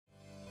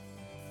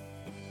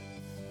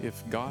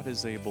If God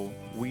is able,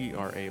 we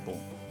are able.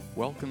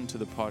 Welcome to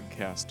the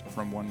podcast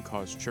from One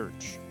Cause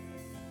Church.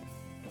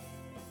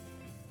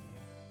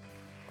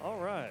 All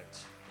right.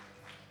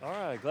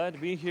 Glad to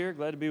be here.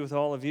 Glad to be with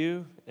all of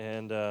you.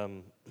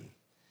 And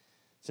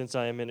since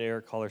I am in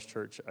Eric Holler's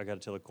church, I got to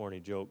tell a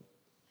corny joke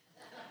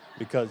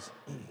because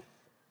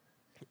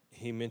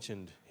he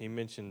mentioned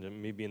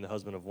me being the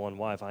husband of one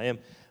wife. I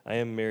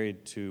am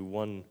married to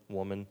one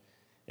woman,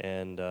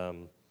 and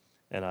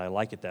I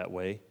like it that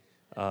way.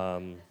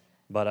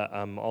 But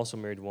I'm also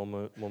married to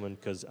one woman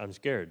because I'm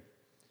scared,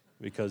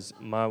 because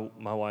my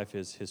wife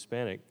is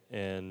Hispanic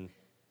and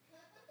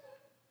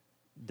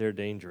they're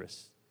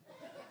dangerous.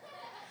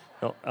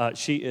 No,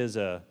 she is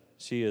an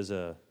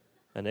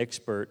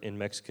expert in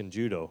Mexican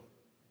judo.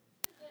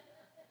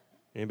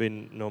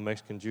 Anybody know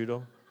Mexican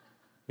judo?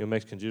 You know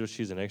Mexican judo?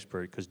 She's an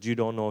expert because you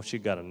don't know if she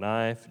got a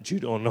knife.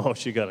 You don't know if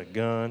she got a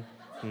gun.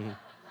 Mm-hmm.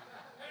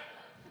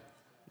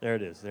 There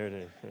it is.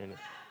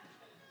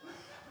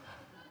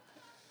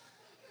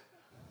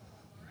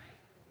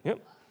 Yep.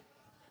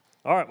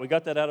 All right, we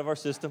got that out of our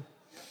system.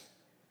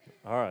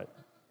 All right.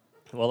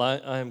 Well,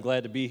 I am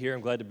glad to be here.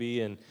 I'm glad to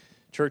be in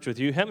church with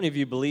you. How many of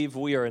you believe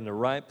we are in the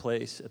right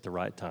place at the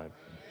right time?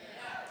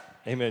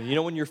 Amen. You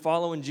know, when you're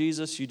following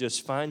Jesus, you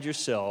just find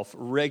yourself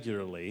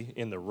regularly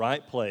in the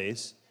right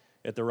place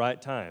at the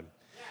right time.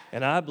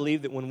 And I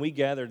believe that when we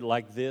gather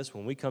like this,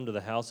 when we come to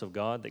the house of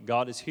God, that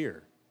God is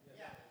here.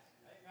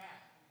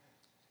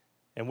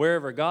 And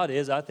wherever God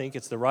is, I think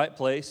it's the right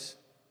place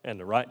and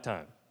the right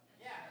time.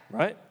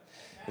 Right?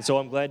 And so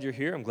I'm glad you're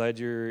here. I'm glad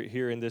you're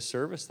here in this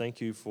service.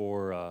 Thank you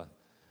for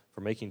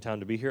making time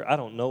to be here. I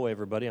don't know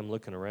everybody. I'm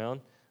looking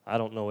around. I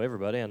don't know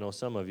everybody. I know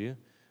some of you.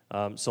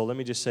 So let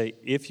me just say,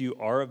 if you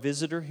are a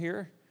visitor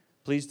here,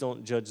 please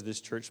don't judge this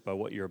church by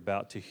what you're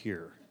about to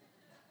hear.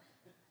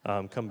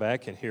 Come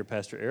back and hear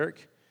Pastor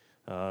Eric.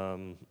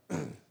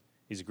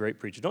 He's a great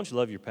preacher. Don't you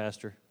love your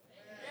pastor?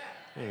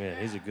 Amen.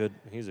 He's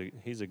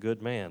a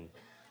good man.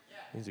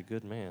 He's a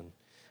good man.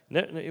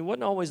 It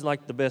wasn't always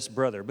like the best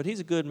brother, but he's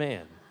a good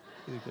man.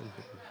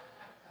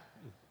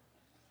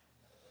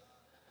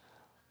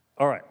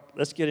 All right,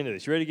 let's get into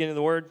this. You ready to get into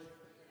the Word?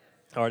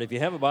 All right, if you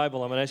have a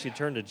Bible, I'm going to ask you to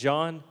turn to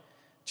John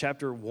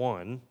chapter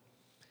 1.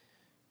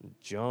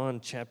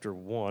 John chapter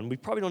 1. We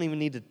probably don't even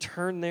need to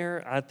turn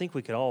there. I think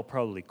we could all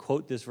probably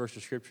quote this verse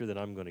of Scripture that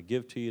I'm going to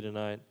give to you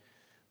tonight.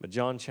 But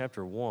John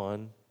chapter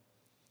 1.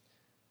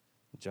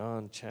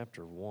 John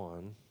chapter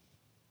 1.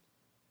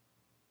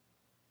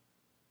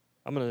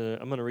 I'm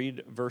going to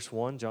read verse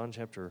 1, John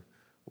chapter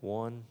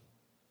 1,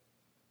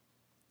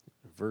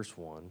 verse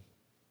 1.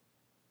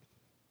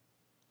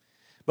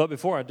 But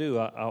before I do,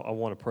 I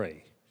want to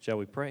pray. Shall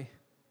we pray?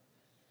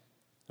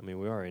 I mean,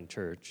 we are in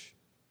church.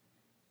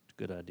 It's a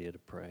good idea to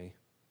pray.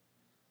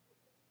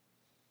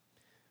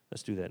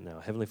 Let's do that now.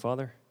 Heavenly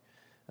Father,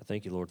 I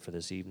thank you, Lord, for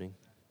this evening.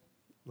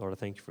 Lord, I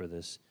thank you for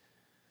this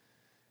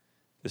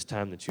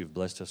time that you've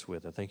blessed us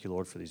with. I thank you,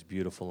 Lord, for these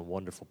beautiful and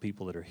wonderful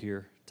people that are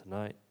here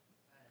tonight.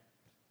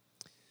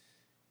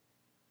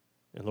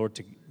 And Lord,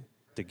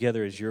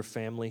 together as your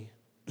family,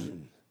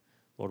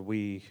 Lord,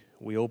 we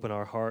open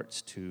our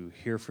hearts to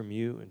hear from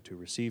you and to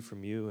receive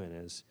from you. And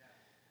as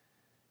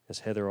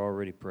Heather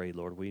already prayed,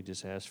 Lord, we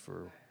just ask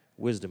for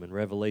wisdom and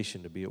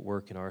revelation to be at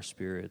work in our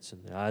spirits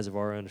and the eyes of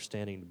our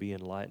understanding to be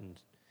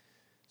enlightened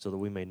so that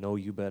we may know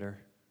you better,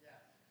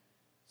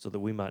 so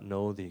that we might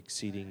know the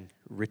exceeding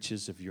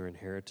riches of your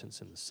inheritance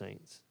in the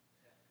saints,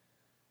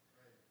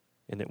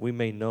 and that we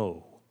may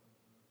know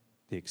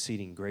the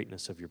exceeding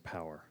greatness of your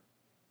power.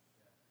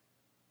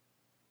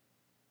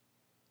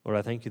 Lord,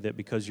 I thank you that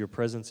because your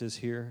presence is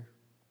here,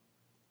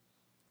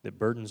 that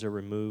burdens are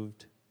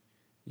removed,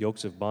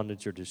 yokes of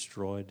bondage are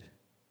destroyed,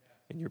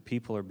 and your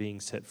people are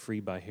being set free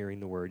by hearing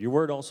the word. Your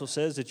word also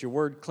says that your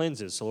word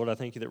cleanses. So, Lord, I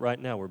thank you that right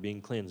now we're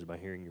being cleansed by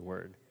hearing your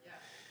word.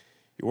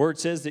 Your word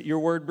says that your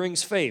word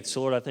brings faith.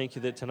 So, Lord, I thank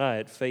you that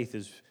tonight faith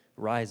is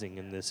rising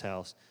in this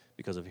house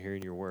because of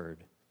hearing your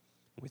word.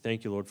 We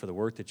thank you, Lord, for the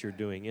work that you're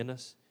doing in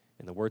us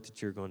and the work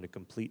that you're going to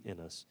complete in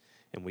us.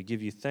 And we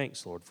give you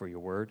thanks, Lord, for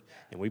your word.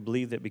 And we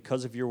believe that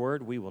because of your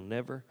word, we will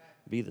never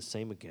be the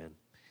same again.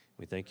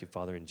 We thank you,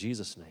 Father, in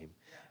Jesus' name.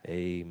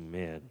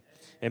 Amen.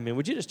 Amen.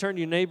 Would you just turn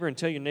to your neighbor and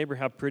tell your neighbor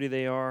how pretty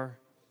they are?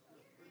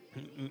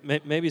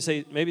 Maybe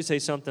say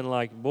something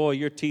like, boy,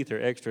 your teeth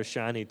are extra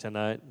shiny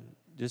tonight.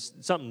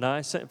 Just something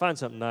nice. Find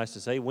something nice to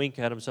say. Wink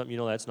at them, something,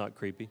 that's not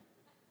creepy.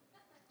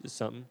 Just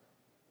something.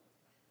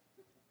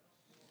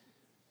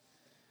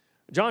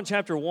 John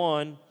chapter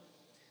 1.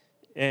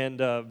 And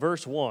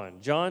verse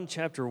 1, John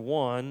chapter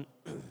 1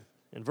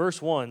 and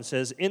verse 1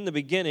 says, "In the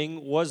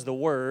beginning was the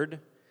Word,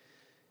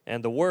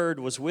 and the Word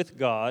was with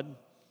God,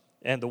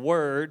 and the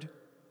Word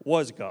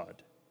was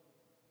God."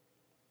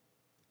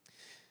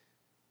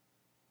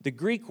 The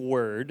Greek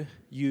word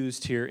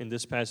used here in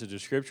this passage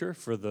of Scripture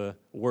for the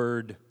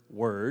word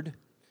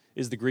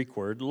is the Greek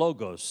word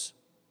logos.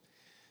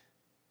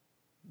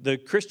 The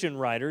Christian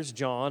writers,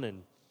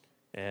 John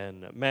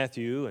and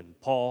Matthew and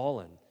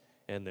Paul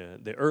and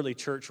the early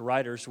church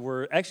writers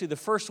were actually the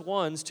first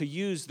ones to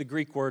use the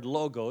Greek word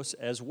logos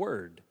as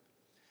word.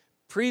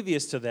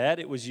 Previous to that,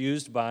 it was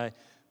used by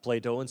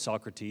Plato and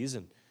Socrates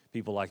and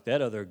people like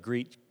that, other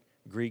Greek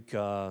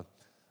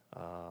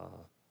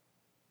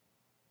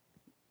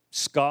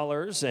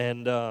scholars,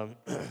 and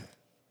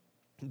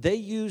they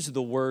use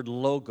the word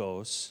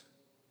logos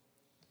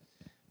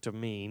to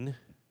mean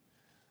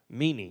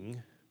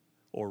meaning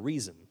or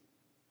reason.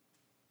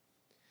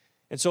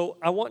 And so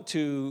I want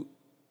to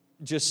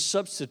just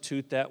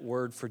substitute that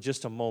word for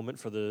just a moment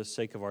for the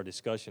sake of our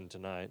discussion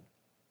tonight.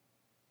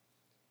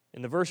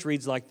 And the verse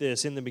reads like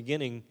this: in the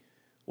beginning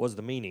was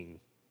the meaning,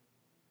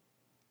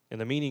 and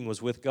the meaning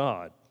was with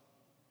God,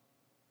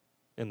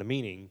 and the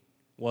meaning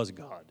was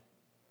God.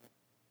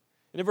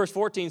 And in verse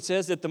 14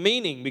 says that the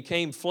meaning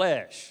became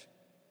flesh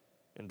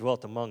and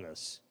dwelt among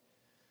us.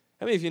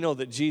 How many of you know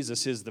that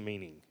Jesus is the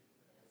meaning?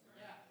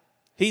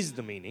 He's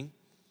the meaning.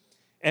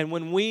 And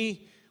when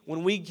we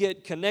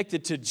get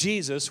connected to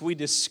Jesus, we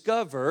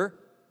discover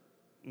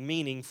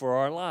meaning for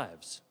our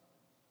lives.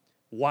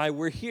 Why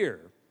we're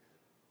here.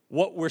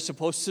 What we're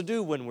supposed to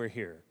do when we're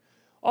here.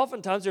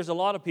 Oftentimes there's a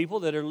lot of people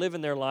that are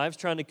living their lives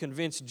trying to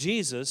convince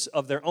Jesus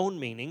of their own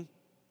meaning,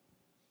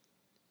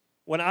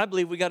 when I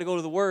believe we got to go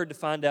to the Word to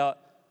find out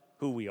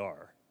who we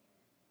are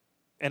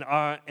and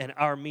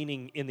our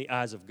meaning in the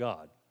eyes of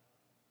God.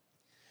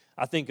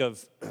 I think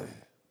of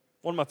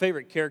one of my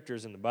favorite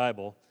characters in the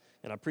Bible,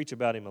 and I preach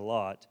about him a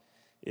lot,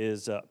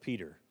 is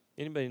Peter.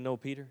 Anybody know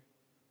Peter?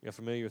 You're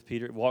familiar with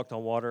Peter? Walked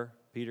on water,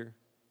 Peter?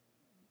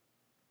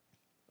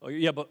 Oh,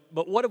 yeah, but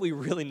what do we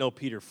really know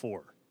Peter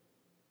for?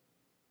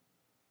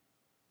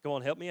 Come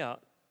on, help me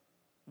out.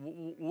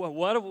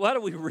 Why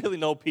do we really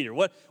know Peter?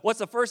 What's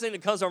the first thing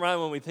that comes to our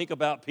mind when we think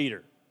about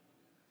Peter?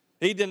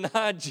 He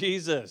denied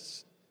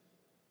Jesus.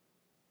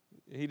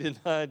 He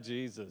denied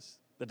Jesus,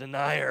 the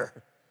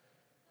denier.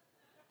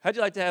 How'd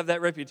you like to have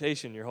that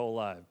reputation your whole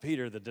life?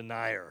 Peter, the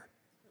denier.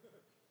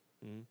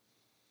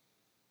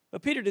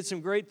 But Peter did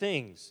some great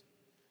things.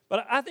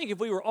 But I think if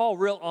we were all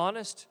real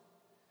honest,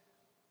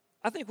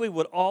 I think we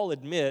would all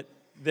admit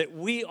that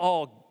we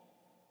all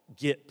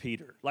get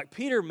Peter. Like,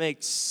 Peter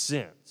makes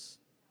sense.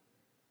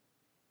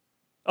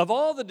 Of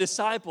all the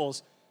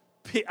disciples,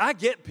 I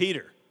get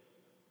Peter.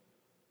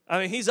 I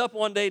mean, he's up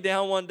one day,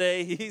 down one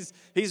day.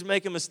 He's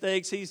making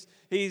mistakes. He's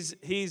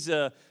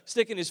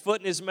sticking his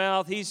foot in his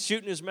mouth. He's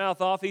shooting his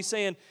mouth off. He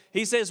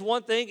says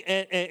one thing,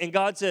 and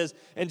God says,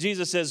 and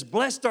Jesus says,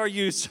 "Blessed are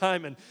you,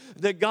 Simon,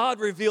 that God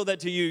revealed that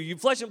to you. You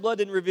flesh and blood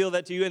didn't reveal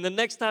that to you." And the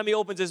next time he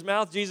opens his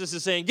mouth, Jesus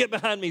is saying, "Get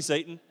behind me,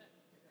 Satan."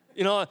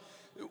 You know,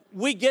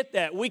 we get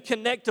that. We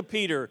connect to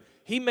Peter.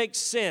 He makes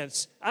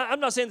sense. I'm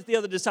not saying that the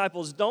other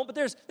disciples don't, but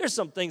there's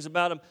some things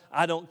about him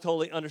I don't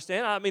totally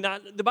understand. I mean,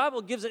 the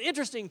Bible gives an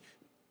interesting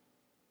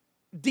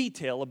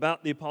detail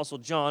about the Apostle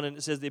John, and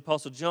it says the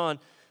Apostle John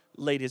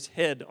laid his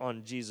head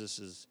on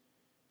Jesus'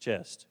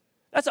 chest.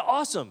 That's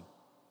awesome.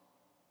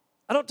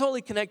 I don't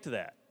totally connect to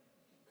that.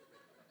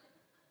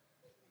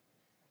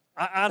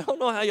 I don't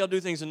know how y'all do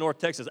things in North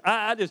Texas.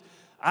 I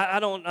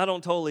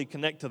don't totally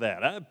connect to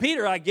that.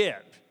 Peter, I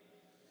get.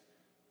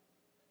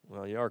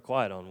 Well, you are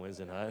quiet on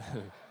Wednesday night.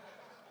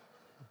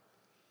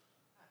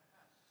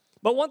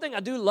 But one thing I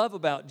do love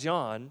about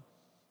John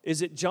is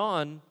that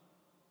John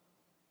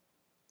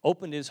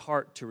opened his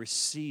heart to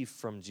receive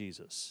from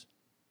Jesus.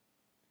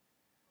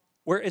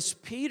 Whereas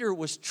Peter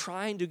was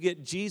trying to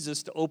get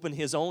Jesus to open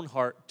his own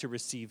heart to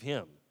receive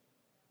him.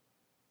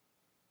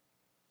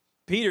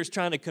 Peter's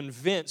trying to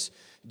convince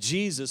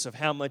Jesus of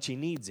how much he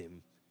needs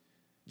him.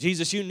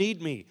 Jesus, you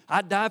need me.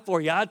 I'd die for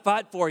you. I'd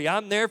fight for you.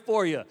 I'm there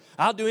for you.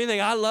 I'll do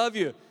anything. I love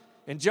you.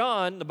 And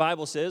John, the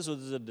Bible says,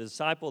 was a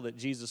disciple that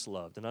Jesus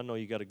loved. And I know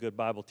you got a good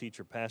Bible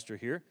teacher, pastor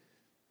here.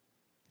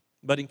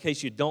 But in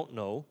case you don't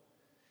know,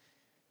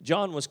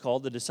 John was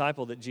called the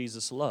disciple that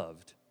Jesus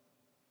loved.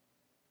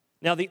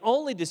 Now, the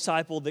only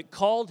disciple that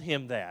called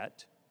him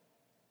that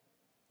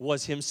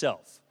was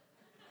himself.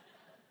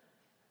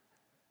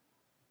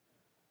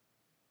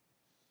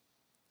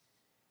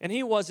 And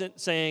he wasn't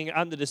saying,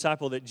 I'm the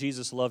disciple that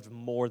Jesus loved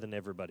more than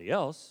everybody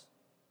else.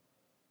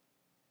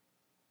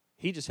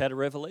 He just had a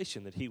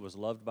revelation that he was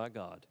loved by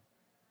God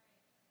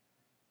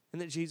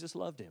and that Jesus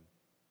loved him.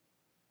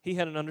 He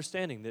had an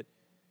understanding that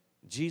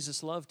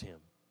Jesus loved him.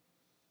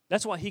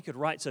 That's why he could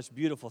write such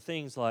beautiful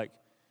things like,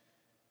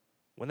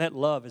 when that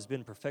love has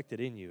been perfected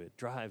in you, it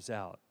drives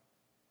out,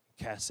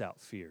 casts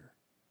out fear.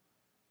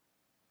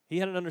 He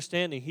had an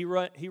understanding. He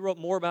wrote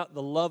more about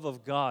the love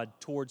of God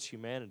towards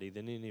humanity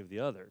than any of the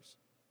others.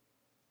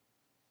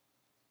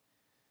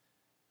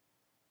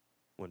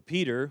 When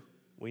Peter,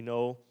 we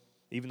know,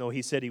 even though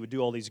he said he would do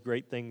all these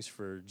great things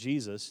for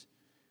Jesus,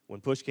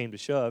 when push came to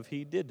shove,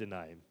 he did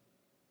deny him.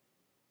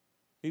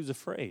 He was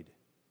afraid.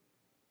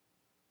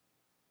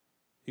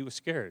 He was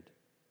scared.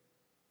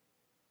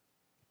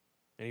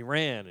 And he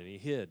ran and he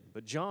hid.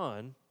 But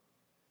John,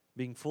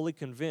 being fully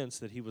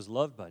convinced that he was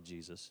loved by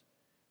Jesus,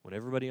 when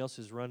everybody else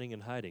is running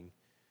and hiding,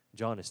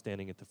 John is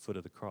standing at the foot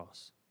of the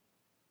cross,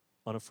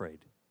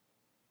 unafraid.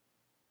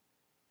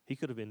 He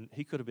could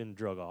have been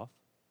drug off.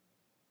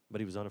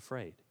 but he was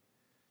unafraid.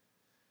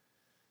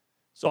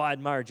 So I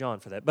admire John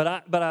for that.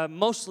 But I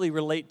mostly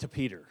relate to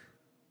Peter.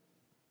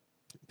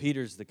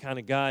 Peter's the kind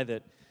of guy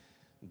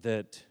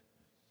that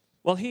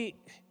well, he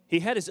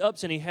had his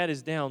ups and he had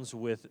his downs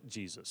with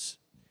Jesus.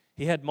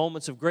 He had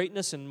moments of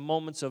greatness and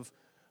moments of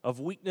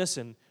weakness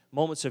and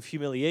moments of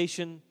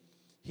humiliation.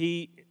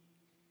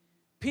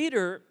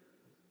 Peter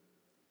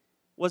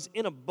was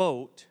in a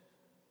boat.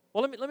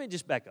 Well, let me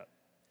just back up.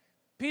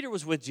 Peter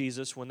was with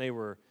Jesus when they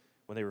were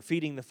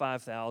feeding the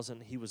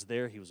 5,000. He was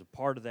there. He was a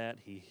part of that.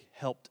 He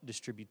helped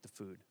distribute the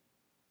food.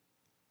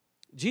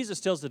 Jesus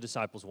tells the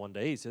disciples one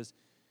day, he says,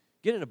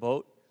 get in a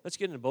boat. Let's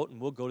get in a boat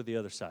and we'll go to the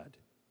other side.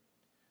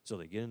 So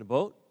they get in a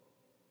boat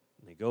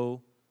and they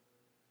go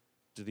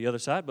to the other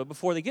side. But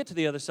before they get to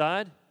the other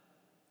side,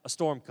 a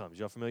storm comes.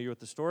 Y'all familiar with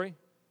the story?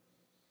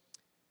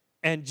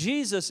 And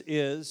Jesus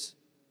is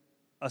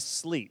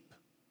asleep.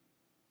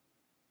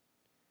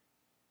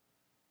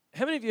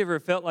 How many of you ever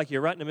felt like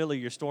you're right in the middle of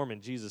your storm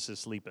and Jesus is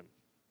sleeping?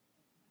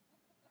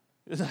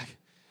 It's like,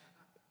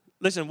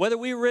 listen, whether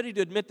we're ready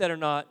to admit that or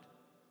not,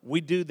 we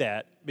do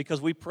that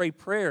because we pray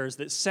prayers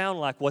that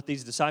sound like what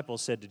these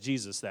disciples said to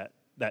Jesus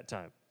that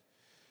time.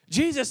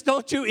 Jesus,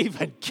 don't you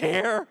even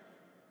care?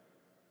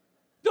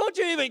 Don't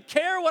you even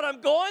care what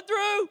I'm going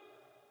through?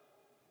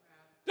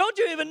 Don't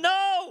you even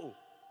know?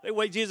 They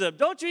wake Jesus up.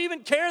 Don't you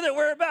even care that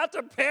we're about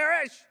to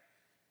perish?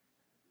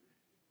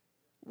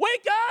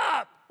 Wake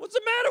up! What's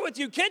the matter with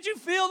you? Can't you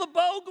feel the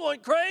boat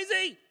going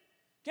crazy?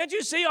 Can't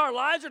you see our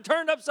lives are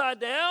turned upside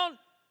down?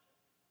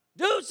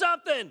 Do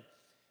something.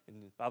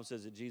 And the Bible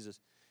says that Jesus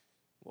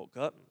woke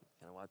up and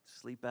kind of wiped the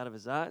sleep out of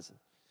his eyes. And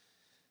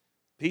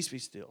peace be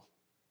still.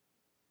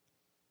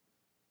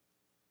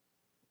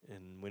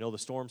 And we know the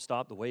storm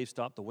stopped, the waves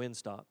stopped, the wind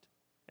stopped.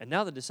 And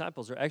now the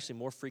disciples are actually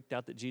more freaked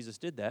out that Jesus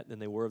did that than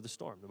they were of the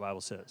storm, the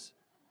Bible says.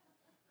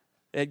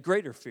 They had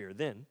greater fear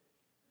then.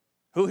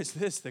 Who is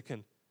this that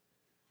can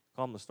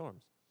calm the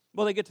storms?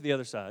 Well, they get to the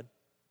other side.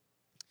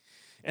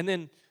 And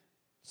then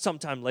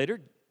sometime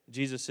later,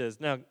 Jesus says,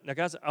 now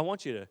guys, I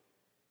want you to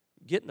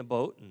get in the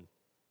boat and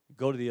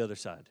go to the other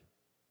side.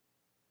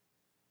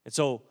 And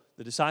so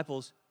the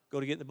disciples go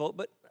to get in the boat.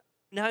 But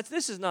now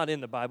this is not in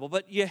the Bible,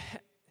 but you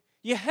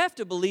have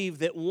to believe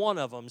that one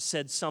of them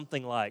said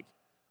something like,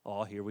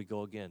 oh, here we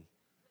go again.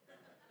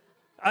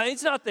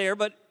 It's not there,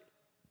 but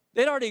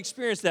they'd already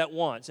experienced that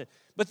once.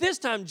 But this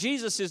time,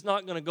 Jesus is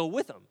not going to go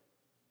with them.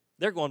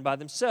 They're going by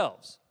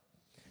themselves.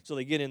 So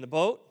they get in the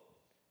boat,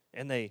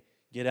 and they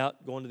get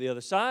out, going to the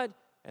other side,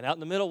 and out in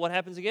the middle, what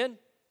happens again?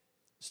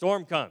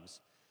 Storm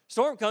comes.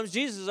 Storm comes,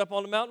 Jesus is up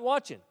on the mountain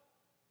watching.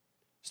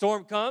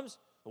 Storm comes,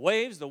 the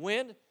waves, the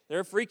wind,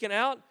 they're freaking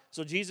out.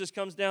 So Jesus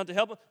comes down to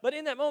help them. But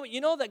in that moment,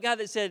 you know that guy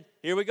that said,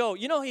 here we go.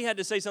 You know he had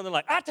to say something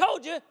like, I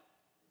told you.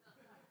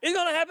 It's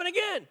going to happen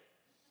again.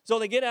 So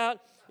they get out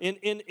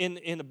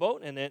in the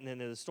boat, and then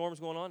the storm's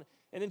going on.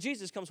 And then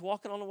Jesus comes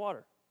walking on the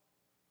water.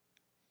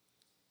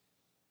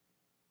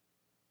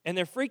 And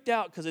they're freaked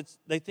out because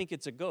they think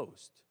it's a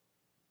ghost.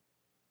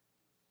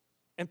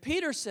 And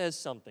Peter says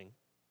something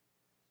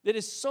that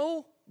is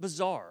so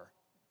bizarre.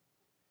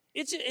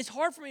 It's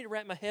hard for me to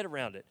wrap my head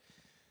around it.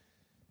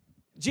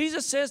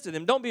 Jesus says to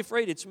them, don't be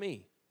afraid, it's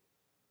me.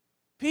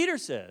 Peter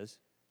says,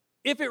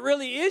 if it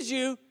really is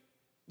you,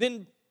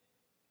 then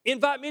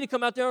invite me to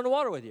come out there on the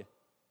water with you.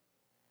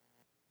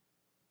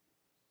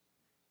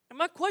 And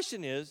my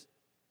question is,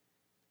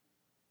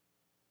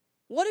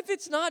 what if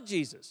it's not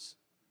Jesus?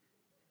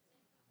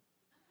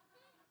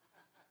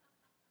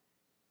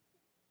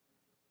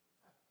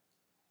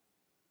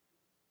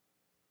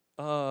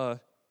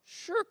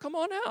 Sure, come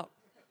on out.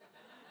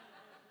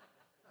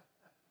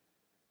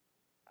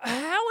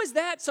 How is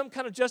that some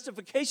kind of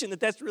justification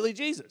that that's really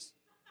Jesus?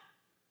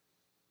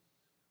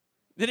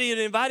 Did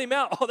he invite him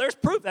out? Oh, there's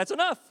proof. That's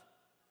enough.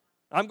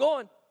 I'm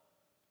going.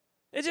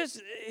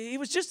 He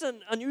was just an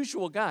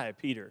unusual guy,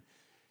 Peter.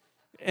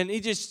 And he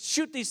just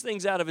shoot these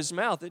things out of his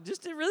mouth. It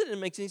really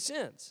didn't make any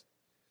sense.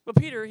 But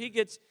Peter, he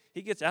gets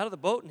out of the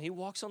boat and he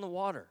walks on the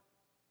water.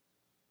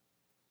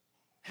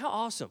 How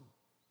awesome.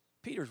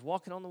 Peter's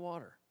walking on the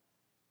water.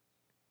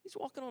 He's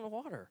walking on the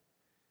water.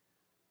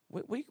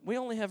 We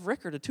only have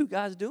record of two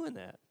guys doing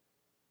that.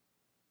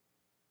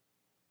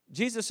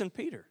 Jesus and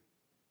Peter.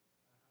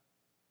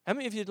 How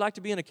many of you'd like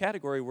to be in a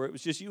category where it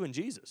was just you and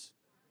Jesus?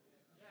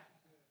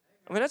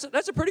 I mean,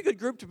 that's a pretty good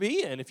group to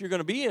be in. If you're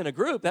going to be in a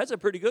group, that's a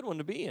pretty good one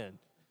to be in.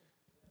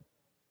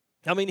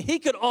 I mean, he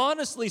could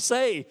honestly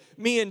say,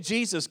 me and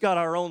Jesus got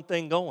our own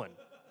thing going.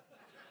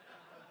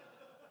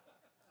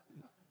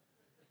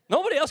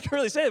 Nobody else can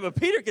really say it, but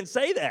Peter can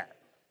say that.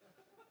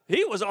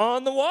 He was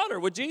on the water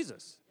with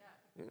Jesus.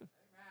 Yeah.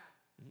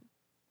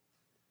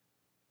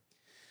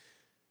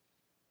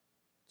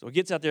 So he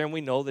gets out there, and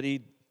we know that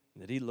he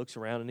looks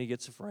around and he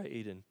gets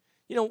afraid. And,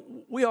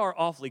 we are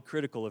awfully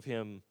critical of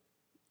him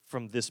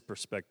from this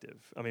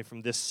perspective. I mean,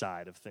 from this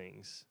side of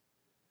things.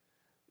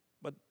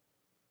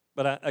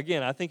 But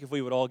I think if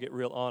we would all get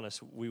real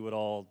honest, we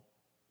all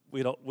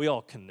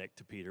connect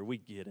to Peter. We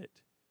get it.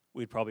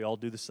 We'd probably all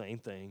do the same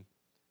thing,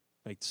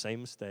 make the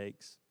same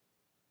mistakes.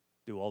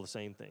 do all the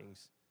same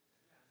things.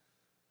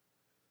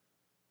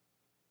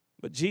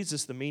 But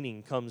Jesus, the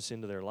meaning, comes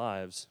into their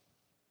lives.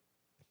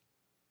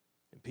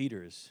 And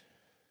Peter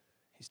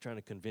he's trying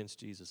to convince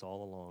Jesus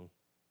all along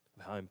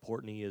of how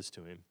important he is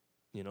to him.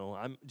 You know,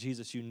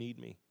 Jesus, you need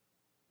me.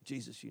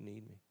 Jesus, you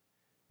need me.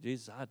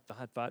 Jesus,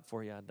 I'd fight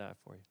for you. I'd die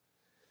for you.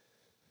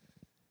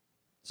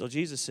 So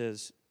Jesus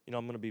says, you know,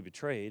 I'm going to be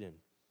betrayed. And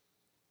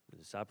the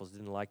disciples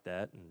didn't like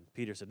that. And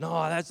Peter said, no,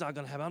 that's not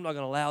going to happen. I'm not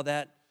going to allow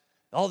that.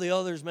 All the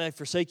others may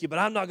forsake you, but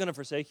I'm not going to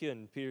forsake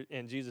you.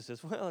 And Jesus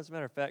says, well, as a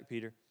matter of fact,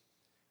 Peter,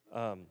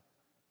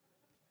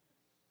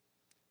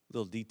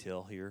 little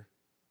detail here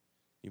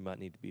you might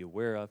need to be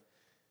aware of.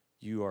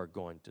 You are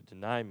going to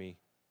deny me.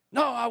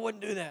 No, I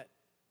wouldn't do that.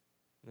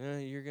 No,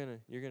 you're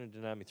gonna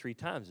deny me 3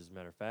 times, as a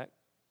matter of fact.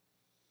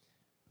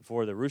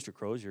 Before the rooster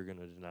crows, you're going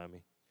to deny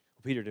me.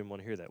 Well, Peter didn't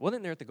want to hear that. Well,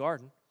 then they're at the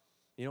garden,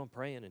 you know,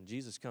 praying, and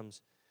Jesus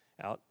comes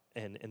out,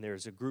 and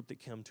there's a group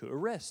that come to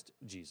arrest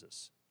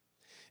Jesus.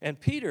 And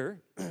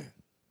Peter,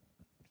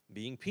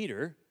 being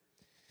Peter,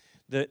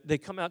 they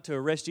come out to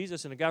arrest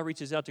Jesus, and a guy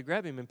reaches out to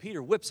grab him, and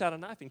Peter whips out a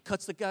knife and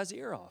cuts the guy's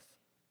ear off.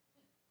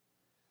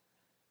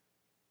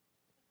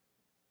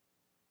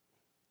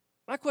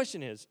 My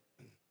question is,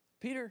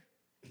 Peter,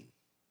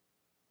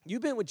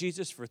 you've been with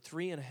Jesus for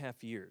 3.5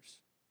 years.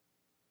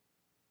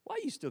 Why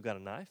you still got a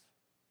knife?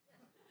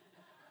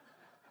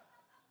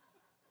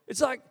 It's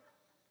like,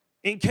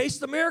 in case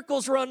the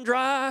miracles run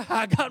dry,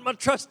 I got my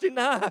trusty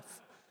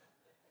knife.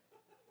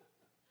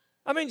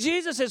 I mean,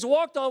 Jesus has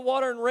walked on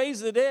water and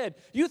raised the dead.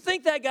 You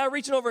think that guy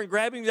reaching over and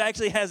grabbing him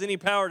actually has any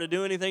power to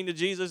do anything to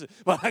Jesus?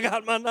 Well, I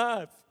got my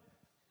knife.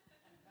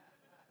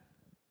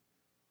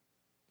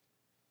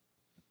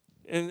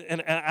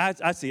 And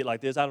I see it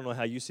like this. I don't know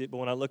how you see it, but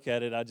when I look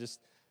at it,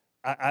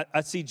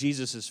 I see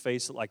Jesus'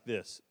 face like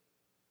this.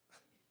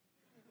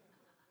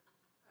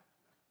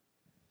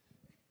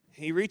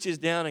 He reaches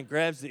down and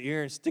grabs the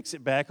ear and sticks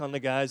it back on the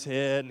guy's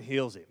head and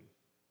heals him.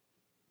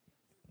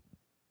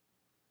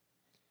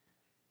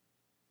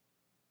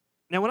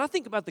 Now, when I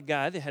think about the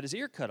guy that had his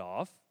ear cut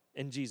off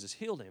and Jesus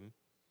healed him,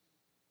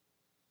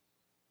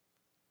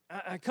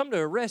 I come to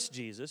arrest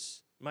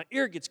Jesus. My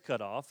ear gets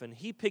cut off, and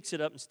he picks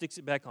it up and sticks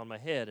it back on my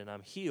head, and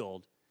I'm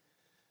healed.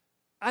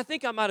 I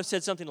think I might have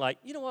said something like,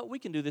 you know what, we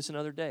can do this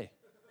another day.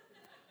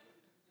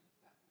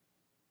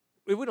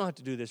 We don't have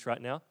to do this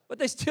right now. But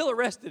they still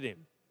arrested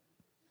him.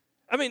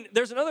 I mean,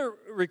 there's another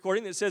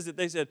recording that says that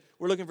they said,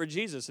 we're looking for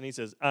Jesus, and he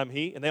says, I'm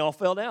he, and they all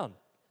fell down.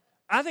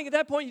 I think at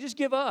that point you just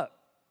give up.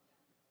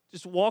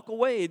 Just walk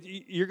away.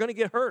 You're going to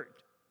get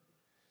hurt.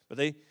 But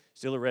they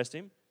still arrest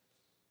him,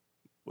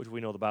 which we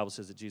know the Bible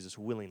says that Jesus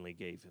willingly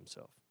gave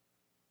himself.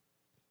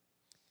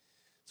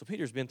 So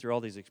Peter's been through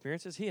all these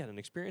experiences. He had an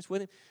experience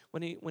with him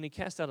when he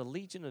cast out a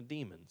legion of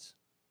demons.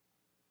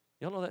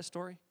 Y'all know that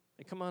story?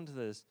 They come onto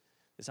this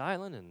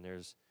island, and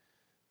there's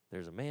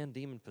a man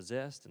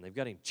demon-possessed, and they've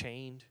got him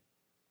chained.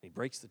 He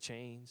breaks the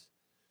chains.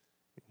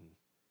 And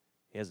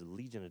he has a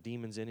legion of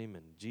demons in him,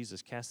 and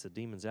Jesus casts the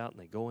demons out, and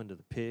they go into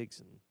the pigs,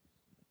 and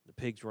the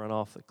pigs run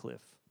off the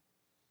cliff.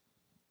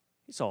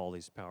 He saw all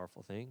these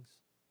powerful things.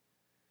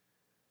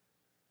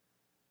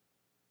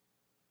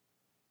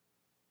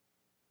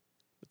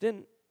 But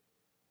then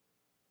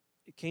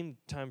it came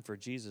time for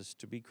Jesus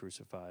to be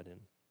crucified, and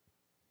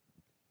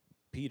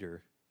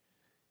Peter,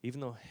 even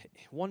though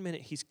one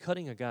minute he's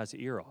cutting a guy's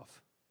ear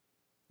off,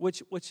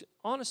 which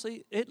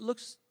honestly, that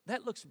looks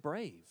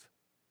brave.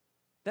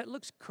 That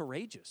looks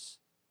courageous.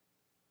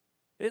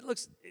 It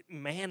looks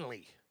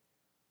manly.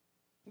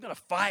 I'm going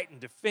to fight and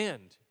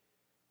defend.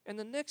 And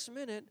the next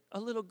minute, a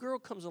little girl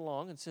comes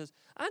along and says,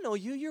 I know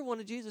you. You're one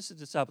of Jesus'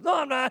 disciples. No,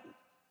 I'm not.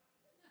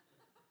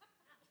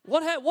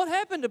 What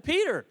happened to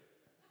Peter?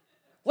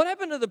 What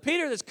happened to the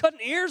Peter that's cutting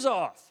ears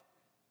off?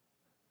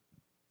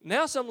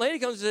 Now some lady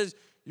comes and says,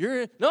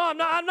 no, I'm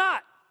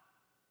not.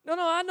 No,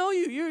 I know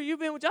you. You've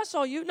been with, I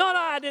saw you. No,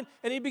 I didn't.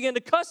 And he began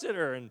to cuss at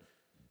her.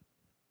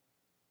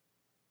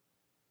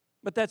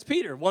 But that's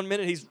Peter. One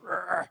minute he's,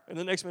 and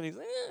the next minute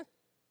he's,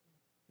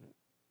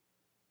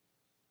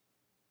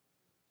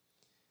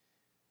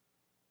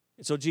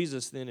 And so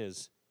Jesus then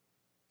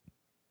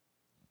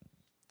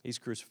he's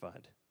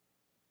crucified.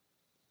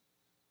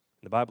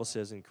 The Bible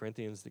says in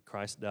Corinthians that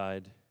Christ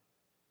died,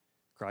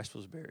 Christ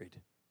was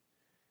buried,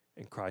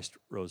 and Christ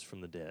rose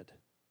from the dead.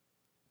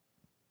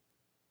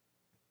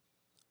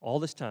 All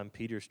this time,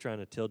 Peter's trying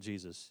to tell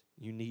Jesus,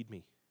 you need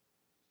me.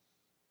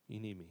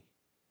 You need me.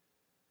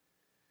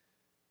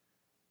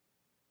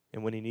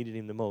 And when he needed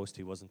him the most,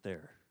 he wasn't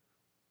there.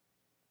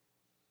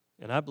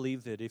 And I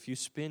believe that if you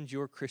spend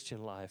your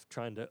Christian life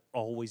trying to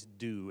always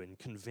do and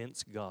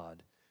convince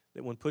God,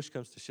 that when push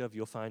comes to shove,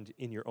 you'll find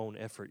in your own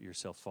effort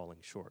yourself falling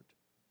short.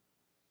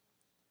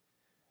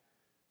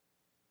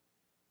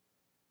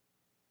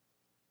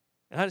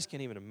 And I just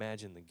can't even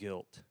imagine the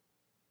guilt.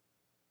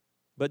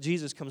 But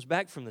Jesus comes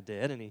back from the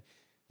dead, and he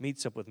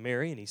meets up with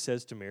Mary, and he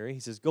says to Mary, he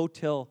says, go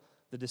tell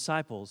the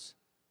disciples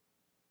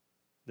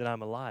that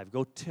I'm alive.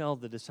 Go tell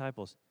the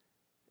disciples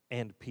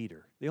and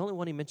Peter, the only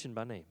one he mentioned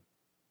by name.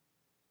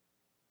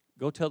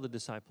 Go tell the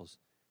disciples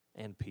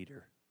and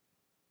Peter.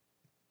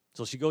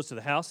 So she goes to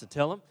the house to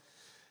tell him,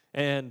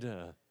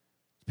 and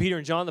Peter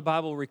and John, the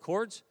Bible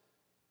records,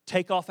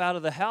 take off out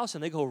of the house,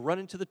 and they go run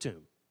into the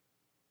tomb.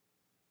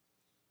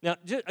 Now,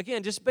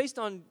 again, just based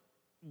on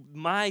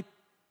my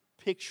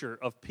picture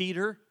of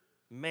Peter,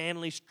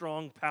 manly,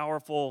 strong,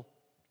 powerful,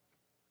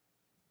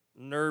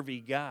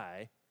 nervy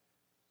guy,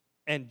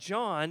 and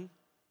John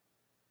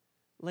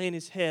laying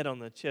his head on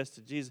the chest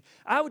of Jesus,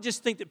 I would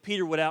just think that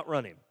Peter would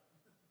outrun him.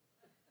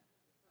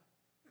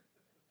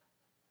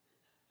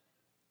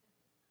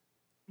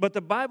 But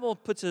the Bible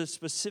puts a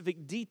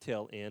specific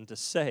detail in to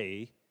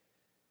say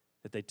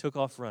that they took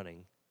off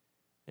running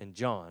and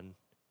John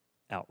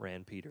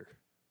outran Peter.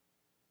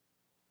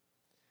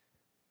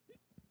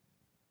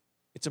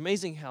 It's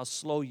amazing how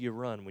slow you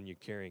run when you're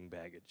carrying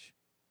baggage.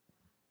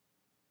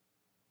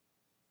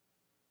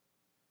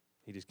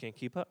 He just can't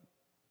keep up.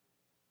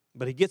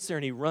 But he gets there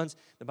and he runs.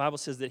 The Bible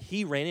says that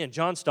he ran in.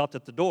 John stopped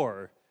at the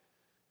door,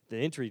 the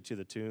entry to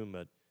the tomb,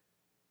 but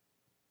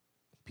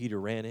Peter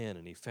ran in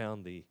and he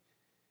found the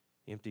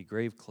empty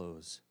grave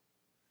clothes.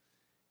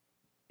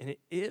 And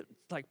it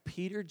like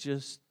Peter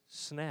just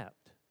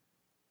snapped.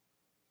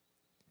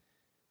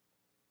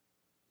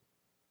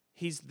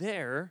 He's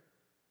there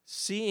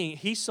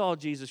he saw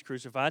Jesus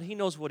crucified. He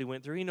knows what he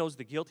went through. He knows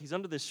the guilt. He's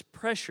under this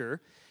pressure.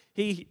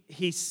 He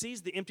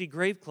sees the empty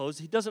grave clothes.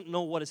 He doesn't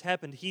know what has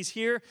happened. He's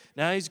here.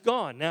 Now he's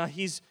gone. Now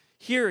he's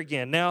here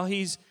again. Now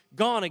he's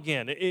gone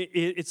again.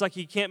 It's like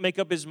he can't make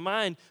up his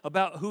mind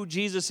about who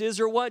Jesus is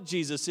or what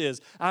Jesus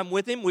is. I'm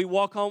with him. We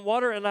walk on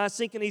water, and I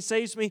sink, and he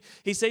saves me.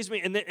 He saves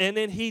me, and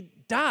then he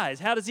dies.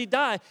 How does he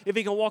die if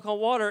he can walk on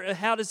water?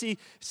 How does he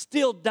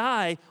still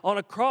die on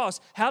a cross?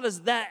 How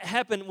does that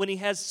happen when he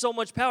has so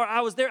much power?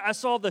 I was there. I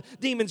saw the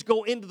demons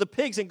go into the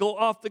pigs and go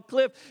off the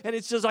cliff, and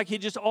it's just like he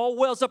just all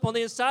wells up on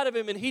the inside of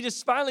him, and he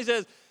just finally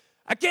says,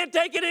 I can't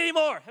take it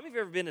anymore. How many of you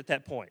have ever been at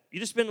that point? You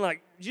just been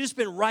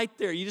right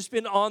there. You just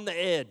been on the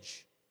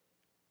edge.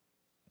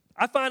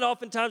 I find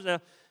oftentimes now,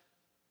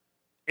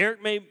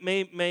 Eric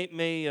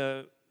may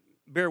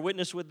bear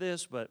witness with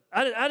this, but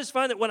I just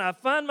find that when I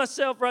find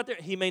myself right there,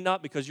 he may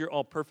not because you're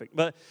all perfect,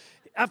 but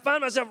I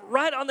find myself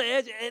right on the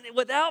edge, and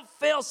without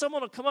fail,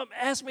 someone will come up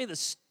and ask me the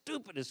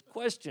stupidest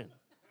question.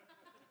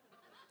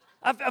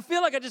 I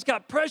feel like I just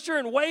got pressure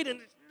and weight, and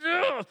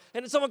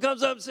then someone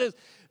comes up and says,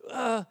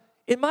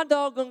 is my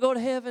dog going to go to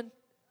heaven?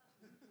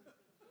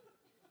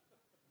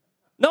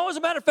 No, as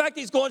a matter of fact,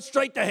 he's going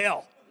straight to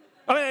hell.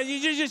 I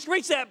mean, you just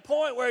reach that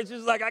point where it's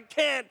just like, I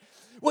can't.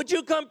 Would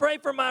you come pray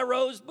for my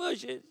rose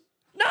bushes?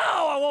 No,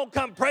 I won't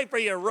come pray for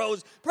your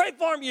rose. Pray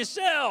for them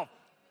yourself.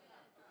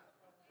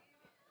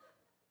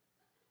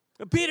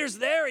 And Peter's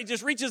there. He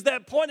just reaches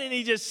that point and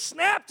he just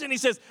snaps and he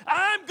says,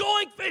 I'm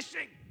going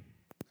fishing.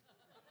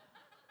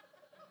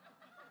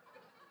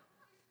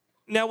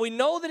 Now, we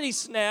know that he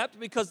snapped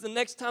because the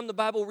next time the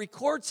Bible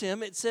records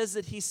him, it says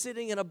that he's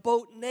sitting in a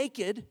boat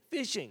naked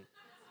fishing.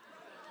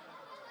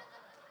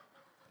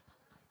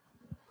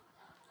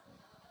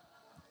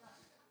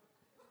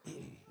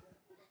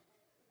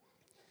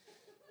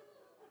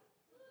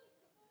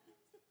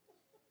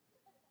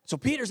 So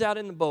Peter's out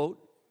in the boat,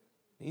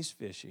 he's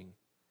fishing,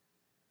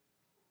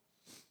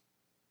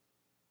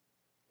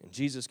 and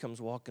Jesus comes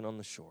walking on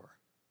the shore,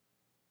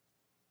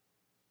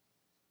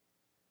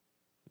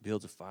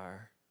 builds a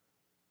fire,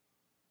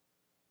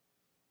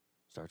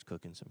 starts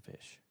cooking some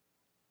fish.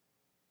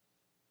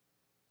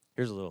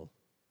 Here's a little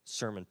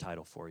sermon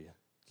title for you.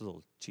 It's a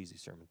little cheesy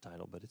sermon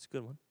title, but it's a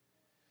good one.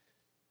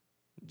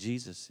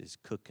 Jesus is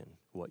cooking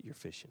what you're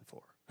fishing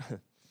for.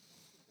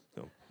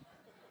 So,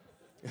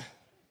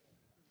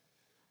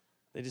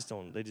 They just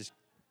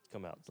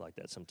come out like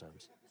that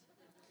sometimes.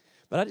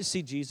 But I just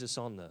see Jesus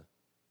on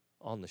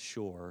the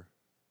shore.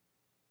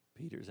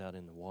 Peter's out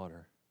in the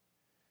water.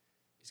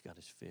 He's got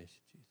his fish.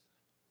 Jesus.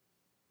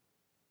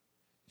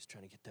 He's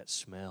trying to get that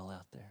smell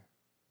out there.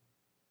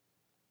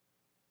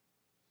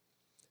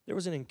 There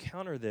was an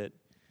encounter that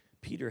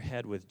Peter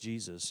had with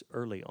Jesus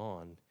early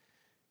on.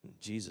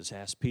 Jesus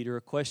asked Peter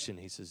a question.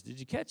 He says, did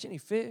you catch any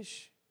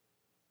fish?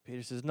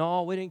 Peter says,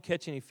 no, we didn't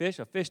catch any fish.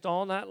 I fished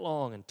all night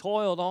long and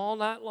toiled all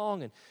night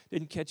long and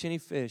didn't catch any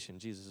fish. And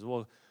Jesus says,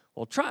 well,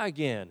 try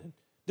again and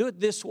do it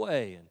this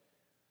way. And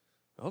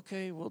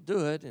okay, we'll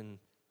do it. And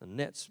the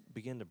nets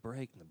begin to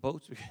break and the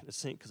boats begin to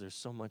sink because there's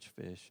so much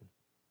fish.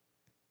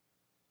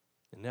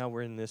 And now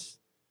we're in this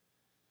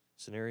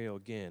scenario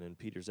again, and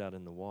Peter's out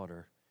in the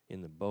water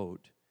in the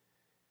boat.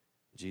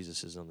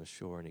 Jesus is on the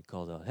shore, and he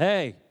calls out,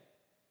 hey,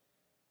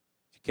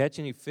 did you catch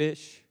any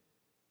fish?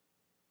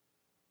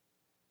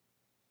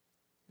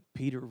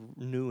 Peter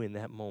knew in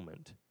that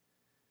moment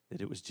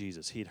that it was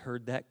Jesus. He had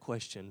heard that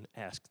question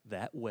asked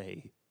that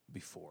way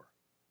before.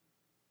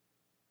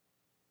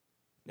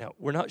 Now,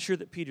 we're not sure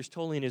that Peter's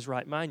totally in his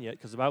right mind yet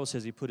because the Bible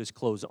says he put his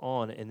clothes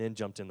on and then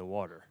jumped in the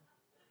water.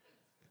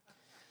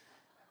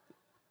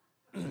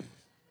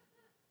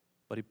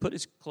 But he put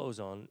his clothes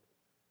on,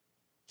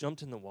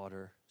 jumped in the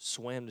water,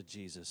 swam to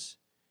Jesus,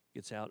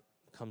 gets out,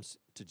 comes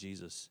to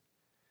Jesus.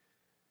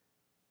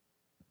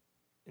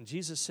 And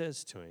Jesus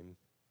says to him,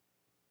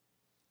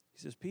 he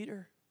says,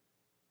 Peter,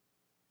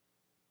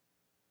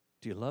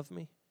 do you love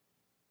me?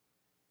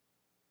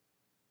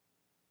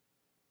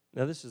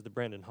 Now, this is the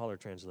Brandon Holler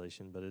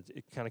translation, but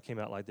it kind of came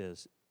out like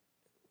this.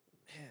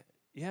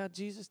 Yeah,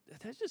 Jesus,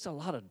 there's just a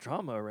lot of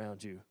drama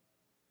around you.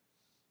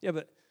 Yeah,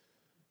 but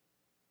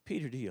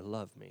Peter, do you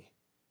love me?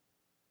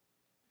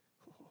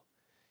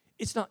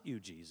 It's not you,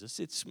 Jesus.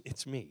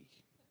 It's me.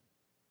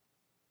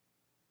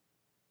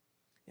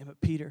 Yeah, but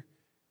Peter,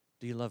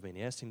 do you love me? And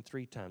he asked him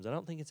 3 times. I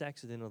don't think it's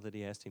accidental that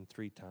he asked him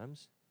 3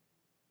 times.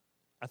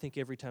 I think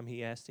every time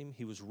he asked him,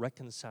 he was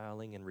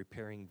reconciling and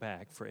repairing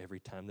back for every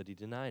time that he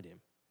denied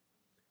him.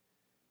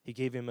 He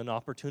gave him an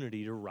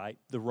opportunity to right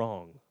the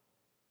wrong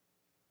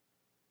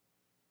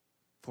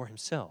for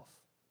himself.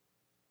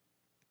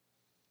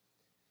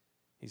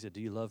 He said,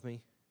 do you love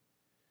me?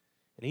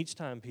 And each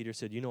time Peter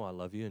said, you know I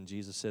love you. And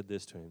Jesus said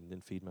this to him,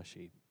 then feed my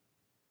sheep.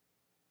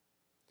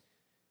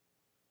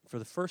 For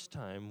the first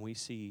time, we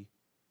see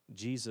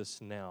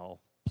Jesus now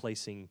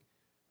placing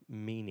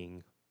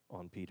meaning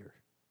on Peter,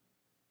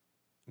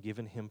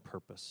 giving him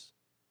purpose.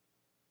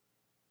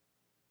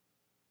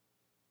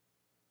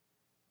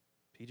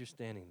 Peter's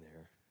standing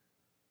there,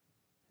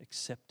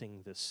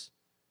 accepting this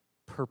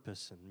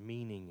purpose and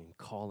meaning and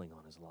calling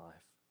on his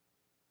life.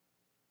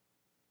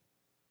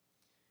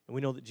 And we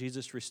know that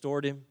Jesus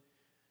restored him,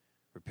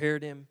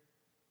 repaired him,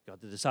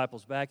 got the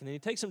disciples back, and then he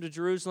takes them to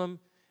Jerusalem,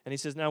 and he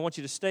says, now I want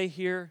you to stay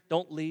here.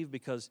 Don't leave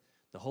because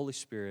the Holy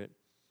Spirit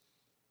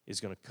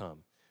is going to come.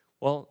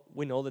 Well,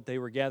 we know that they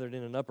were gathered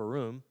in an upper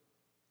room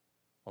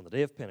on the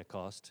day of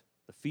Pentecost,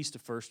 the Feast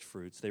of First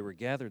Fruits. They were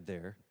gathered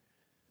there.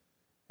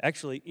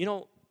 Actually,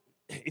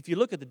 if you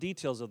look at the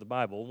details of the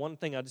Bible, one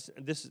thing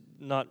this is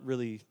not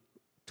really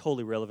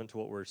totally relevant to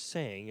what we're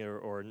saying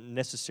or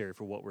necessary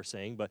for what we're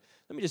saying, but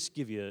let me just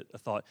give you a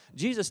thought.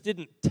 Jesus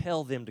didn't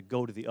tell them to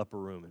go to the upper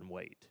room and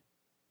wait.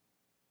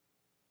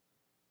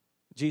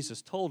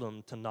 Jesus told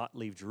them to not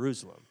leave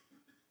Jerusalem.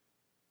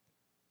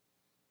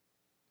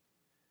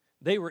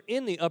 They were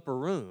in the upper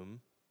room,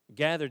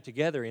 gathered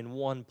together in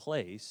one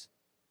place,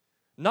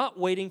 not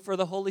waiting for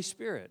the Holy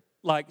Spirit,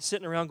 like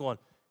sitting around going,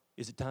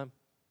 is it time?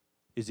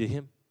 Is it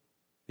him?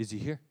 Is he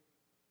here?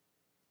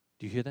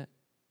 Do you hear that?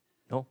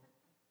 No?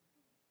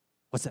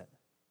 What's that?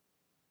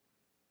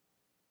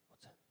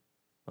 What's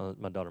that?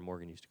 My daughter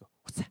Morgan used to go,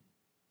 what's that?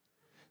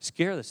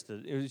 Scare us.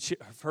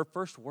 Her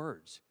first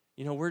words.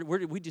 Where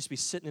did we just be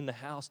sitting in the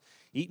house,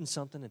 eating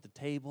something at the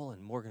table,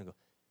 and Morgan would go,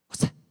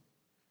 what's that?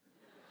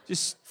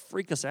 Just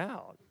freak us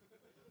out.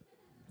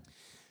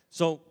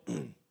 So,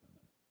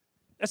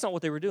 that's not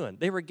what they were doing.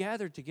 They were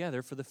gathered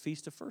together for the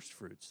Feast of First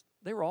Fruits.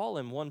 They were all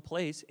in one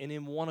place and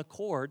in one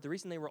accord. The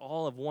reason they were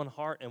all of one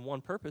heart and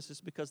one purpose is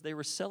because they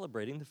were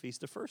celebrating the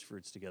Feast of First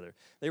Fruits together.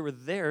 They were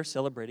there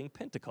celebrating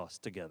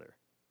Pentecost together.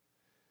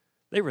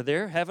 They were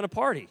there having a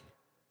party.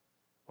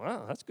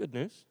 Wow, that's good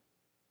news.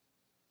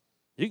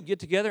 You can get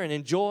together and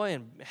enjoy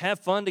and have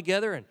fun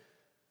together and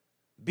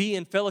be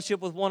in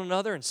fellowship with one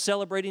another and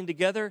celebrating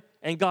together,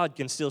 and God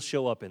can still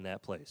show up in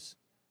that place.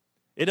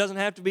 It doesn't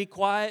have to be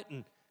quiet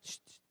and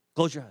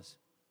close your eyes.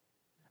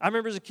 I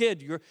remember as a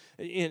kid, you're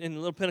in a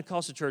little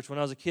Pentecostal church when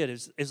I was a kid,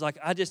 it's like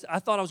I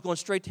thought I was going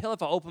straight to hell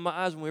if I opened my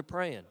eyes when we were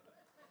praying.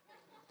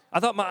 I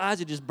thought my eyes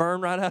would just burn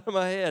right out of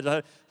my head.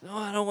 I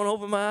don't want to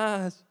open my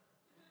eyes.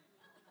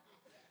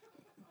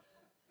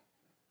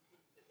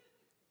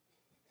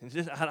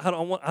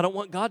 I don't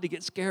want God to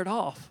get scared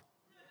off.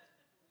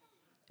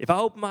 If I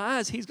open my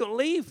eyes, he's going to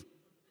leave.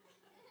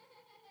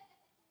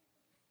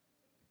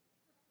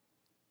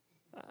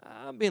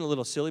 I'm being a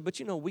little silly, but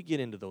we get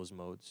into those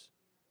modes.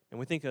 And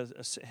we think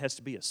it has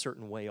to be a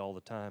certain way all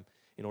the time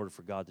in order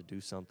for God to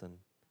do something.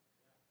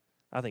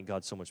 I think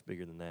God's so much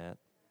bigger than that.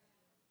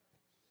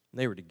 And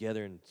they were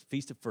together in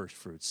Feast of First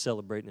Fruits,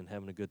 celebrating and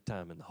having a good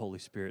time. And the Holy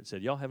Spirit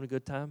said, y'all having a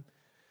good time?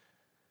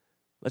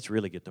 Let's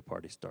really get the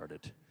party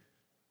started.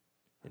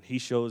 And he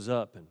shows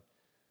up, and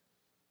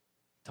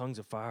tongues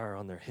of fire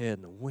on their head,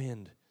 and the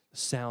wind, the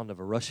sound of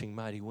a rushing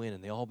mighty wind,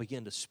 and they all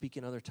begin to speak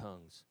in other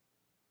tongues.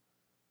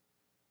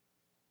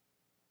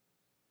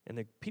 And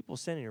the people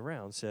standing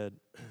around said,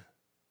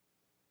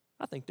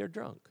 I think they're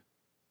drunk.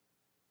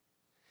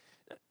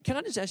 Can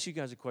I just ask you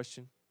guys a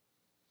question?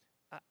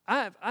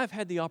 I've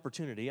had the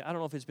opportunity, I don't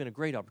know if it's been a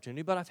great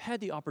opportunity, but I've had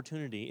the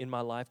opportunity in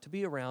my life to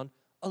be around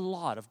a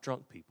lot of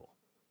drunk people.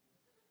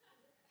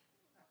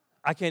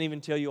 I can't even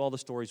tell you all the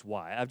stories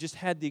why. I've just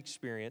had the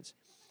experience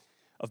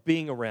of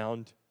being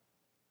around.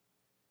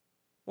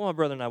 Well, my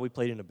brother and I, we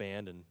played in a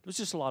band, and there was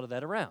just a lot of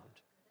that around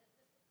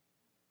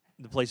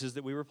the places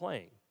that we were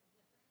playing.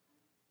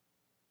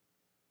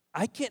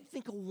 I can't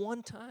think of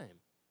one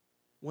time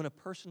when a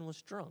person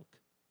was drunk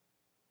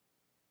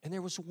and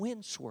there was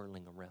wind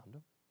swirling around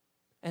them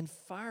and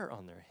fire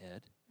on their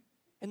head,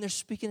 and they're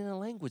speaking in a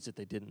language that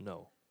they didn't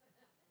know.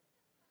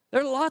 There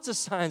are lots of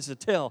signs to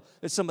tell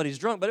that somebody's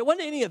drunk, but it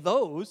wasn't any of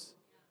those.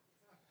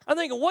 I'm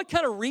thinking, what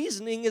kind of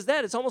reasoning is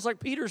that? It's almost like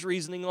Peter's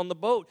reasoning on the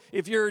boat.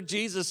 If you're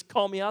Jesus,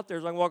 call me out there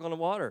so I can walk on the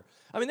water.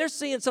 I mean, they're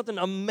seeing something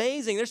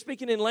amazing. They're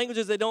speaking in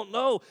languages they don't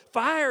know.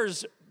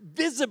 Fire's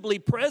visibly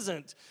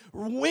present.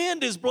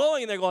 Wind is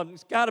blowing, and they're going,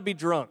 it's got to be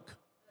drunk.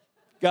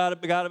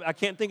 I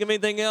can't think of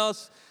anything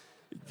else.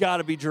 Got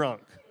to be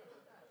drunk.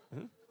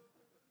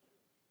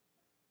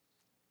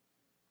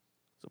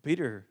 So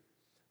Peter,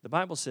 the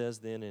Bible says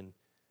then in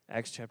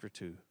Acts chapter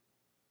 2,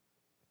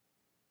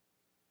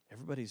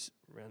 everybody's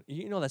around.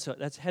 You know,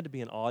 that's had to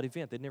be an odd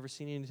event. They'd never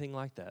seen anything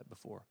like that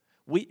before.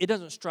 It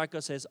doesn't strike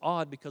us as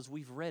odd because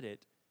we've read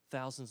it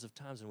thousands of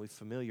times and we've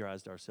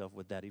familiarized ourselves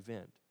with that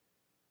event.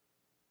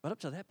 But up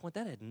to that point,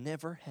 that had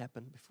never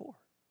happened before.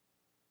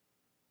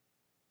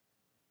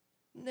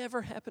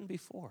 Never happened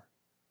before.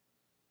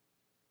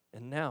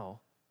 And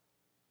now,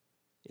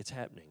 it's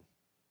happening.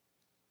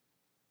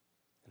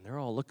 And they're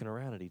all looking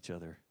around at each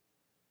other.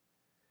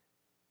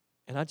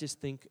 And I just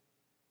think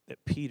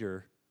that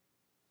Peter,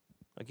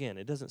 again,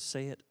 it doesn't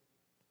say it,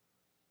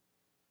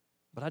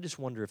 but I just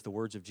wonder if the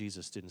words of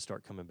Jesus didn't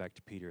start coming back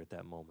to Peter at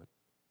that moment.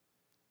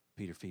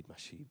 Peter, feed my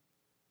sheep.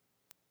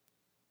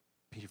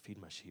 Peter, feed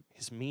my sheep.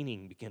 His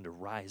meaning began to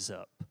rise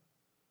up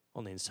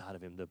on the inside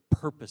of him. The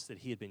purpose that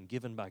he had been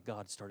given by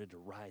God started to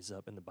rise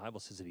up, and the Bible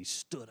says that he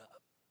stood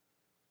up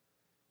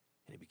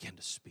and he began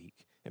to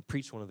speak and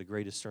preach one of the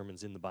greatest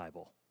sermons in the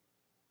Bible.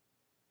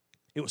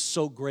 It was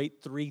so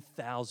great,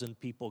 3,000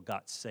 people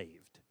got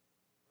saved.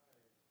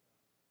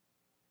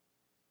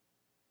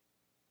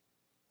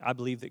 I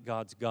believe that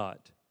God's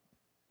got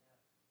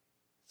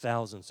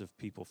thousands of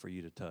people for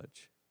you to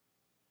touch.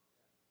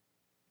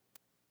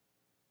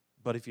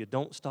 But if you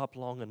don't stop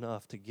long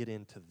enough to get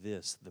into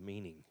this, the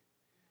meaning,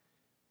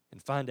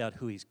 and find out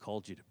who He's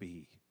called you to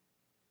be,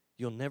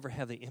 you'll never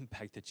have the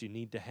impact that you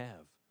need to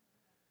have.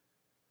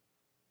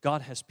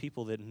 God has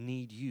people that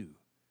need you.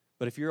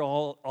 But if you're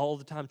all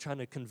the time trying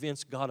to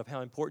convince God of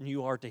how important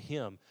you are to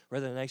Him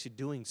rather than actually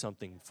doing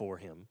something for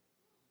Him,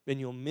 then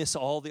you'll miss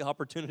all the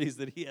opportunities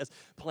that He has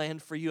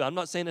planned for you. I'm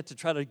not saying it to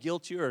try to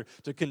guilt you or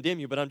to condemn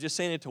you, but I'm just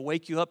saying it to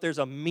wake you up. There's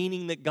a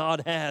meaning that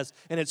God has,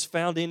 and it's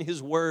found in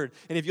His Word.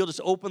 And if you'll just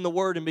open the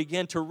Word and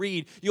begin to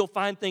read, you'll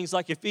find things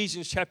like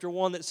Ephesians chapter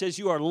 1 that says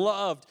you are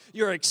loved,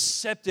 you're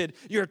accepted,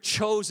 you're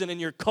chosen,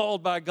 and you're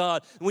called by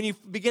God. When you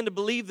begin to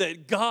believe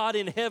that God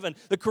in heaven,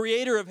 the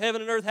creator of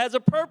heaven and earth, has a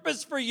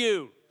purpose for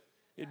you,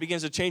 it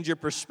begins to change your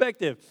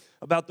perspective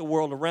about the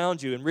world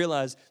around you and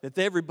realize that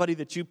everybody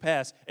that you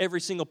pass, every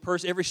single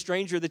person, every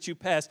stranger that you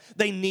pass,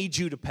 they need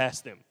you to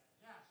pass them.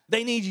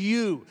 They need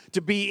you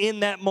to be in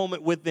that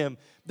moment with them.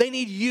 They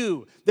need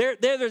you.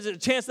 There's a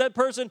chance that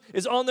person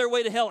is on their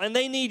way to hell, and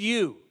they need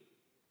you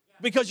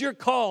because you're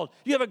called.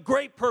 You have a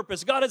great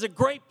purpose. God has a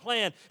great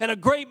plan and a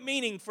great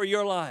meaning for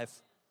your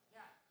life.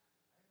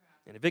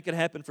 And if it can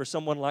happen for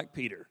someone like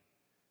Peter,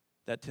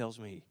 that tells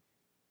me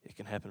it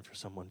can happen for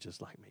someone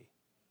just like me.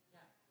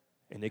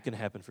 And it can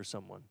happen for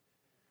someone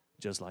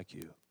just like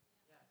you.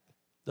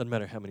 Doesn't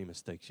matter how many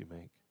mistakes you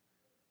make.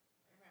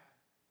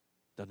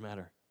 Doesn't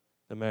matter.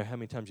 Doesn't matter how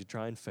many times you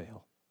try and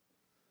fail.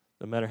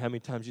 Doesn't matter how many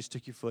times you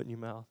stick your foot in your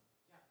mouth.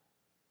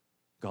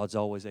 God's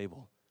always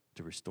able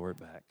to restore it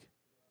back,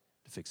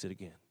 to fix it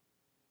again,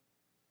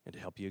 and to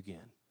help you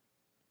again.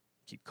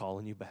 Keep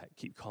calling you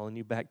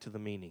back to the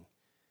meaning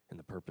and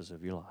the purpose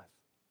of your life.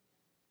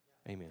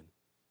 Amen.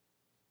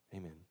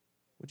 Amen.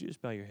 Would you just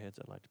bow your heads?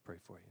 I'd like to pray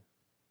for you.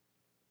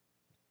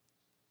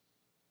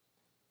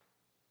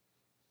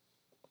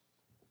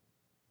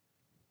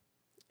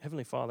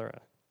 Heavenly Father,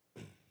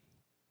 I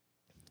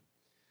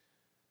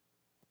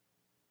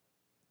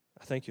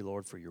thank you,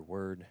 Lord, for your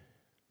word,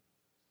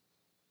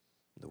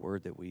 the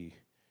word that we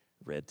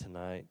read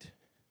tonight,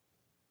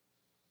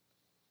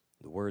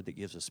 the word that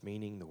gives us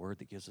meaning, the word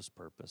that gives us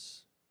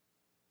purpose,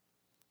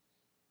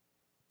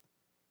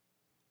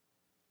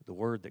 the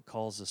word that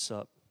calls us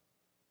up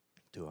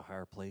to a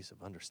higher place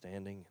of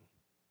understanding and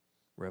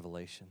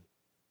revelation.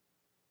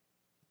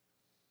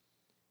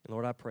 And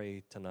Lord, I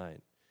pray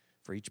tonight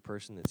for each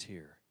person that's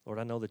here. Lord,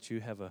 I know that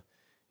you have a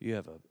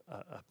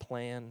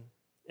plan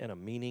and a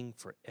meaning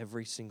for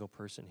every single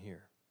person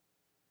here.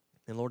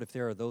 And Lord, if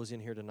there are those in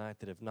here tonight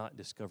that have not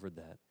discovered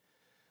that,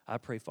 I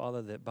pray,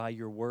 Father, that by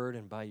your word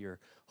and by your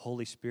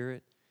Holy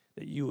Spirit,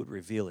 that you would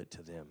reveal it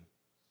to them,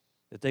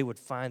 that they would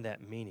find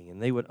that meaning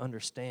and they would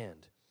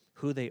understand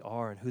who they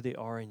are and who they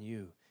are in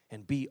you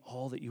and be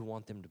all that you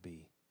want them to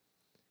be.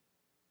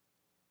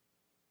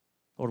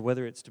 Lord,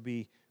 whether it's to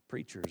be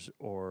preachers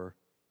or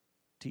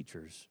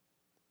teachers,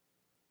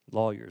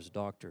 lawyers,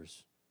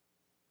 doctors,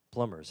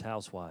 plumbers,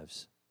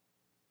 housewives.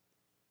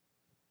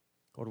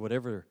 Lord,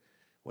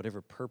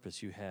 whatever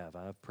purpose you have,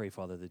 I pray,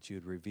 Father, that you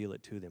would reveal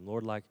it to them.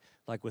 Lord, like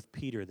with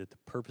Peter, that the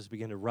purpose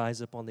began to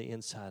rise up on the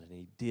inside and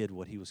he did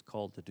what he was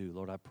called to do.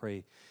 Lord, I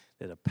pray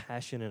that a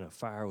passion and a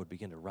fire would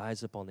begin to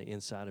rise up on the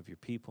inside of your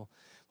people.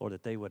 Lord,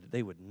 that they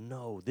would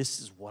know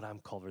this is what I'm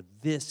called for.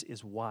 This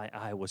is why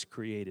I was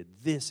created.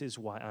 This is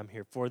why I'm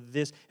here. For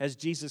this, as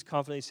Jesus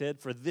confidently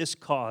said, for this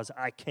cause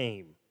I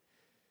came.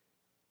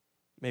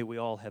 May we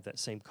all have that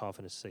same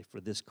confidence to say, for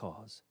this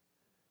cause,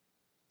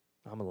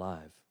 I'm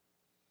alive.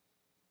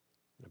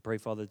 And I pray,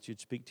 Father, that you'd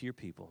speak to your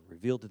people and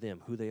reveal to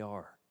them who they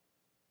are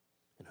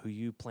and who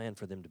you plan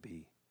for them to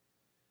be.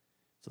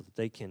 so that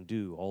they can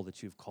do all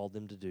that you've called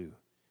them to do.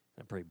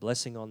 I pray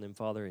blessing on them,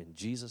 Father, in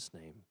Jesus'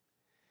 name.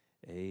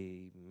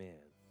 Amen.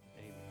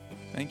 Amen.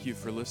 Thank you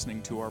for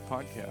listening to our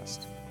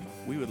podcast.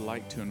 We would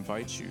like to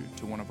invite you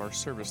to one of our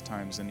service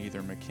times in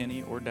either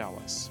McKinney or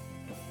Dallas.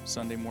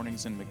 Sunday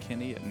mornings in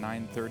McKinney at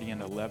 9:30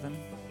 and 11,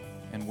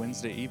 and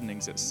Wednesday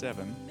evenings at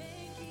 7,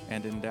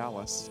 and in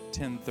Dallas,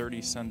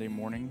 10:30 Sunday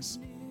mornings,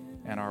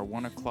 and our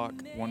 1 o'clock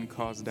One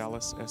Cause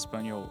Dallas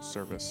Espanol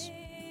service.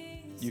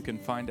 You can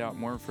find out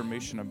more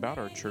information about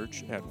our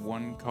church at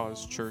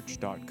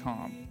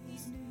onecausechurch.com.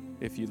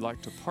 If you'd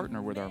like to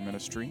partner with our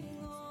ministry,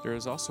 there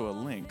is also a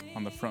link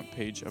on the front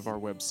page of our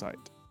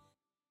website.